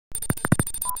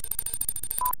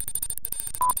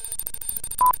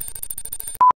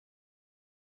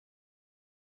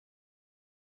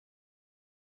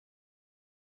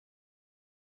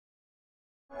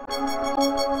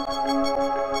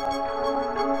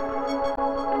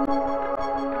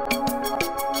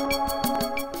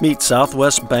Meet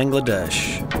southwest Bangladesh,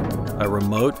 a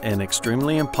remote and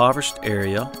extremely impoverished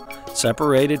area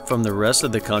separated from the rest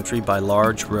of the country by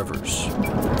large rivers.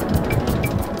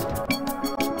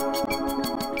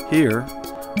 Here,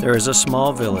 there is a small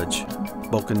village,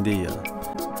 Bokundia.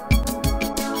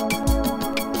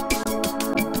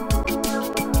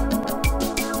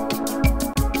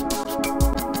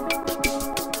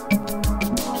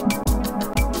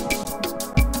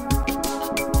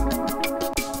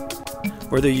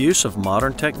 Where the use of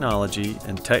modern technology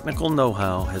and technical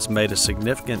know-how has made a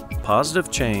significant positive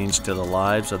change to the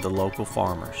lives of the local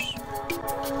farmers.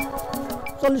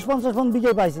 40-50 মন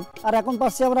বিঘাই পাইছি আর এখন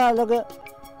পাচ্ছি আমরা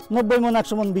 90 মন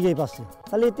 100 মন বিঘাই পাচ্ছি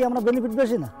তাহলে এতে আমরা বেনিফিট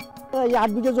বেশি না এই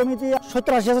 8 বিঘা জমিতে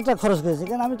 70-80 হাজার টাকা খরচ করেছি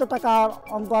কেন আমি তো টাকা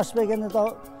অঙ্ক আসবে এখানে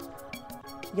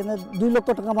 2 লক্ষ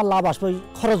টাকা আমার লাভ আসবে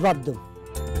খরচ বাদ দেব।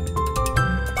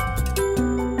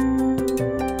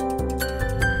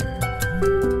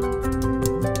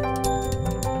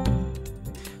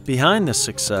 Behind this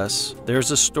success, there's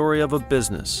a story of a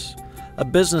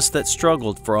business that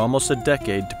struggled for almost a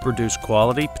decade to produce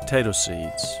quality potato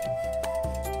seeds.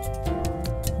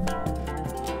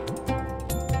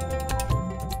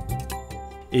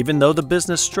 Even though the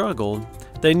business struggled,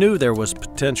 they knew there was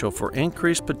potential for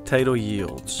increased potato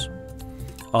yields.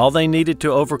 All they needed to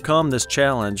overcome this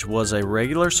challenge was a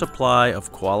regular supply of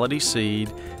quality seed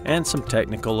and some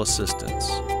technical assistance.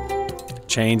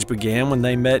 Change began when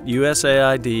they met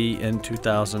USAID in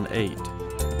 2008.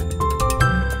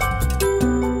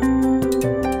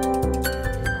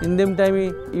 In them time,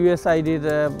 USAID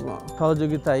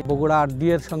সহযোগিতায় Bogura RD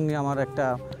এর সঙ্গে আমার একটা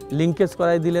linkage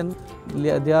করাই দিলেন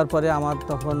দেওয়ার পরে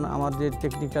আমার যে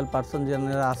টেকনিক্যাল পারসন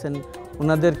যারা আছেন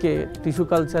ওনাদেরকে টিস্যু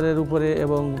কালচারের উপরে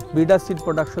এবং বিডার সিড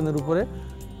প্রোডাকশনের উপরে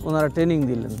ওনারা ট্রেনিং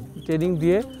দিলেন ট্রেনিং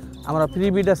দিয়ে আমরা প্রি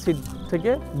বিডার সিড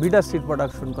থেকে বিডার সিড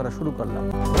প্রোডাকশন করা শুরু করলাম।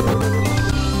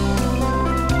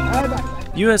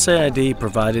 USAID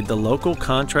provided the local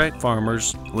contract farmers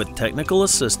with technical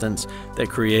assistance that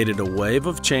created a wave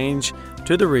of change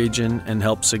to the region and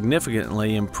helped significantly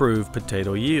improve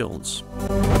potato yields.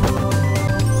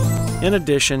 In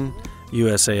addition,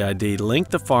 USAID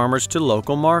linked the farmers to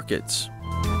local markets.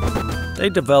 They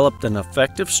developed an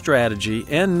effective strategy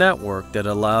and network that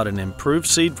allowed an improved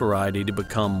seed variety to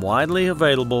become widely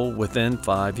available within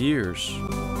 5 years.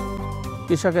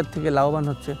 কৃষকের থেকে লাভবান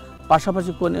হচ্ছে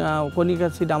পাশাপাশি কণিকা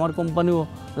seed আমার কোম্পানিও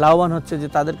লাভবান হচ্ছে যে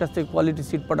তাদের কাছ থেকে কোয়ালিটি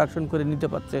সিড প্রোডাকশন করে নিতে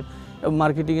পারছে এবং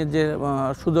মার্কেটিংয়ের যে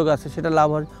সুযোগ আছে সেটা লাভ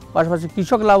হয় পাশাপাশি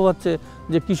কৃষক লাভ হচ্ছে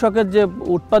যে কৃষকের যে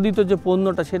উৎপাদিত যে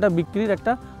পণ্যটা সেটা বিক্রির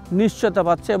একটা নিশ্চয়তা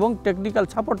পাচ্ছে এবং টেকনিক্যাল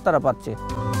সাপোর্ট তারা পাচ্ছে।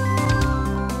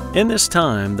 In this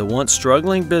time, the once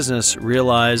struggling business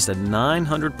realized a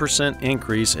 900%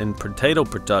 increase in potato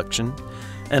production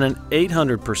and an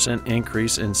 800%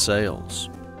 increase in sales.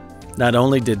 Not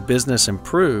only did business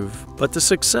improve, but the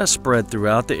success spread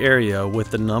throughout the area with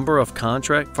the number of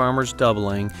contract farmers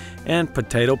doubling and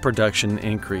potato production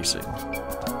increasing.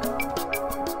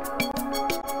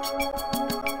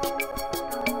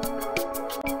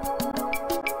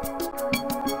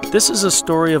 This is a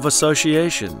story of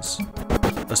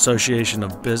association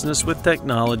of business with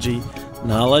technology,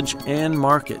 knowledge, and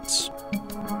markets.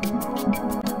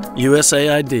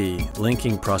 USAID,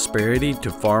 linking prosperity to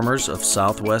farmers of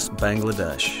southwest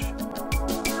Bangladesh.